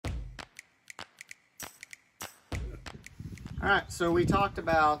All right, so we talked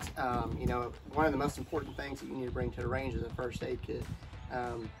about, you know, one of the most important things that you need to bring to the range is a first aid kit.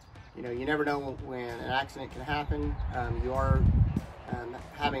 You know, you never know when an accident can happen. You are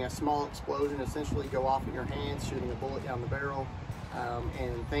having a small explosion essentially go off in your hands, shooting a bullet down the barrel,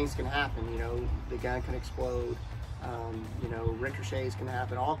 and things can happen. You know, the gun can explode, you know, ricochets can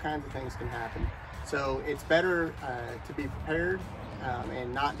happen, all kinds of things can happen. So it's better to be prepared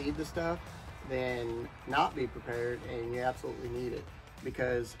and not need the stuff than not be prepared and you absolutely need it.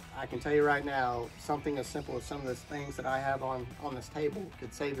 Because I can tell you right now, something as simple as some of the things that I have on this table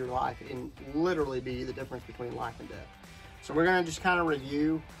could save your life and literally be the difference between life and death. So we're gonna just kind of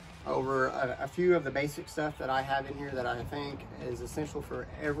review over a few of the basic stuff that I have in here that I think is essential for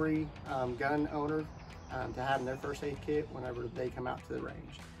every gun owner to have in their first aid kit whenever they come out to the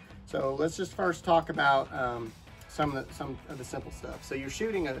range. So let's just first talk about some of the simple stuff. So you're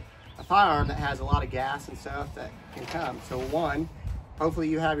shooting a firearm that has a lot of gas and stuff that can come. So one, hopefully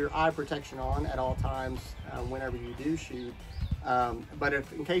you have your eye protection on at all times whenever you do shoot. But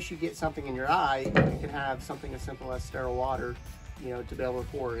if in case you get something in your eye, you can have something as simple as sterile water, you know, to be able to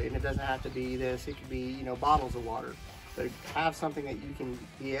pour it. And it doesn't have to be this, it could be, you know, bottles of water. But have something that you can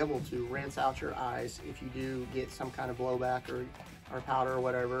be able to rinse out your eyes if you do get some kind of blowback or powder or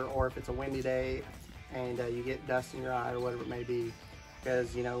whatever, or if it's a windy day and you get dust in your eye or whatever it may be.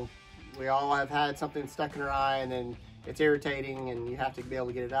 Because, you know, we all have had something stuck in our eye and then it's irritating and you have to be able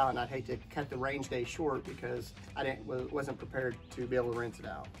to get it out, and I'd hate to cut the range day short because I wasn't prepared to be able to rinse it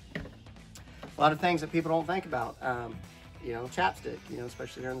out. A lot of things that people don't think about, you know, chapstick, you know,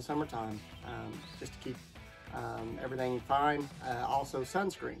 especially during the summertime, just to keep everything fine. Also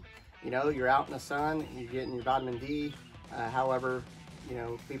sunscreen, you know, you're out in the sun, you're getting your vitamin D, however, you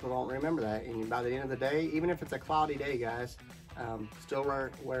know, people don't remember that, and by the end of the day, even if it's a cloudy day, guys, still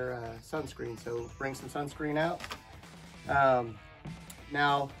wear sunscreen. So bring some sunscreen out.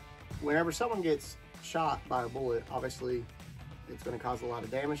 Now, whenever someone gets shot by a bullet, obviously it's going to cause a lot of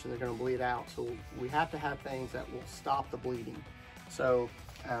damage and they're going to bleed out. So we have to have things that will stop the bleeding. So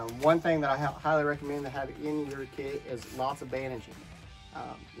one thing that I highly recommend to have in your kit is lots of bandaging.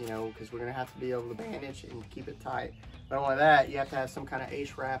 You know, because we're going to have to be able to bandage and keep it tight. Not only that, you have to have some kind of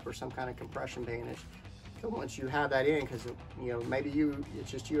ace wrap or some kind of compression bandage. So once you have that in, because, you know, maybe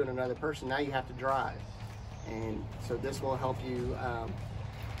it's just you and another person, now you have to drive. And so this will help you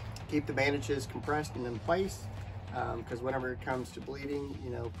keep the bandages compressed and in place, because whenever it comes to bleeding,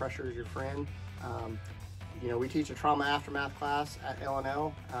 you know, pressure is your friend. You know, we teach a trauma aftermath class at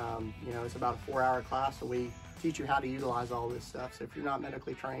LNL. You know, it's about a 4-hour class, so we teach you how to utilize all this stuff. So if you're not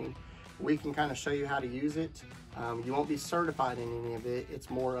medically trained, we can kind of show you how to use it. You won't be certified in any of it. It's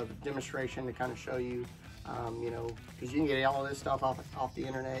more of a demonstration to kind of show you, you know, because you can get all of this stuff off the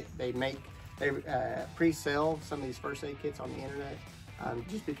internet. They pre-sell some of these first aid kits on the internet.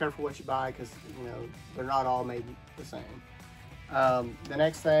 Just be careful what you buy, because, you know, they're not all made the same. The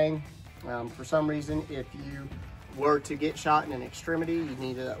next thing, for some reason, if you were to get shot in an extremity, you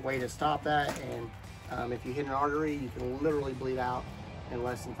need a way to stop that. And if you hit an artery, you can literally bleed out in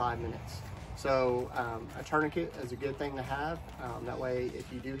less than 5 minutes. So a tourniquet is a good thing to have. That way,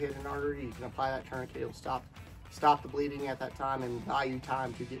 if you do hit an artery, you can apply that tourniquet. It'll stop the bleeding at that time and buy you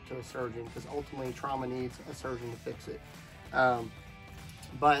time to get to a surgeon, because ultimately trauma needs a surgeon to fix it.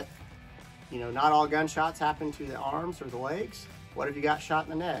 But, you know, not all gunshots happen to the arms or the legs. What if you got shot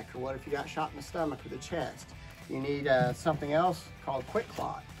in the neck, or what if you got shot in the stomach or the chest? You need something else called quick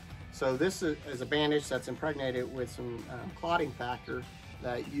clot. So this is a bandage that's impregnated with some clotting factor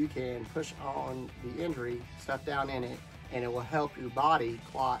that you can push on the injury, stuff down in it, and it will help your body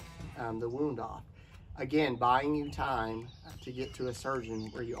clot the wound off. Again, buying you time to get to a surgeon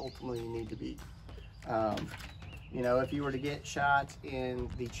where you ultimately need to be. You know, if you were to get shot in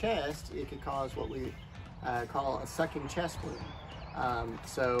the chest, it could cause what we call a sucking chest wound.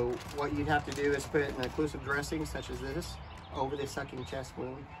 So what you'd have to do is put an occlusive dressing such as this over the sucking chest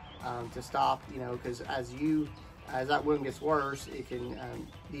wound to stop, you know, because as that wound gets worse, it can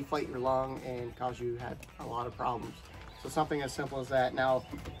deflate your lung and cause you to have a lot of problems. So something as simple as that. Now,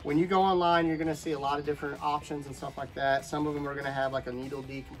 when you go online, you're gonna see a lot of different options and stuff like that. Some of them are gonna have like a needle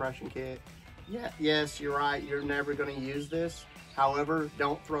decompression kit. Yeah, yes, you're right, you're never gonna use this. However,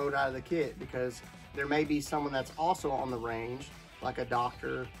 don't throw it out of the kit, because there may be someone that's also on the range, like a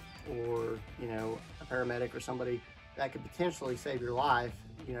doctor or, you know, a paramedic or somebody that could potentially save your life,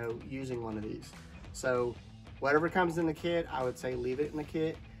 you know, using one of these. So whatever comes in the kit, I would say leave it in the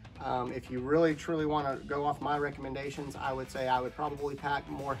kit. If you really truly want to go off my recommendations, I would say I would probably pack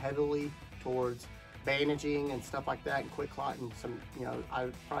more heavily towards bandaging and stuff like that, and quick clot, and some, you know, I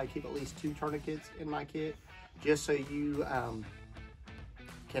would probably keep at least 2 tourniquets in my kit, just so you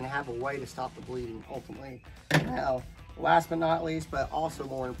can have a way to stop the bleeding ultimately. Now, last but not least, but also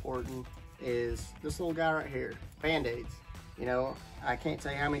more important, is this little guy right here, Band-Aids. You know, I can't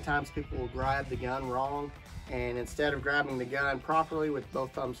tell you how many times people will grab the gun wrong, and instead of grabbing the gun properly with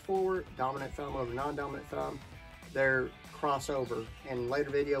both thumbs forward, dominant thumb over non-dominant thumb, they're crossover. And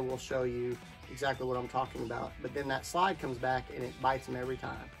later video will show you exactly what I'm talking about. But then that slide comes back and it bites them every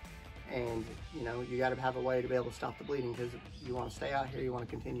time. And you know, you got to have a way to be able to stop the bleeding, because you want to stay out here, you want to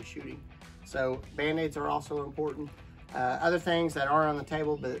continue shooting. So Band-Aids are also important. Other things that are on the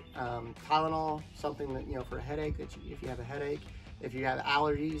table, but Tylenol, something that, you know, for a headache, that if you have a headache, if you have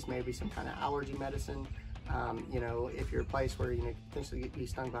allergies, maybe some kind of allergy medicine. You know, if you're a place where you may potentially be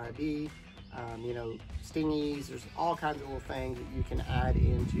stung by a bee, you know, stingies, there's all kinds of little things that you can add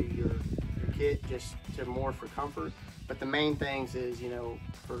into your kit just to more for comfort. But the main things is, you know,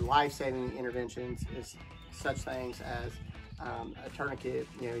 for life-saving interventions is such things as a tourniquet,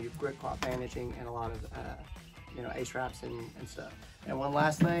 you know, your grit cloth bandaging, and a lot of you know, ace wraps and stuff. And one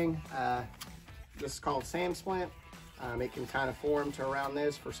last thing, this is called Sam splint. It can kind of form to around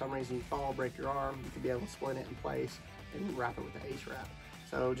this. For some reason you fall, break your arm, you can be able to splint it in place and wrap it with the ace wrap.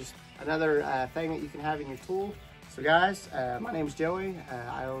 So just another thing that you can have in your tool. So guys, my name is Joey.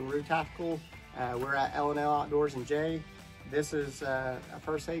 I own Rue Tactical. We're at L&L Outdoors in Jay. This is a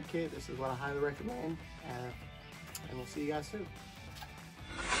first aid kit. This is what I highly recommend. And we'll see you guys soon.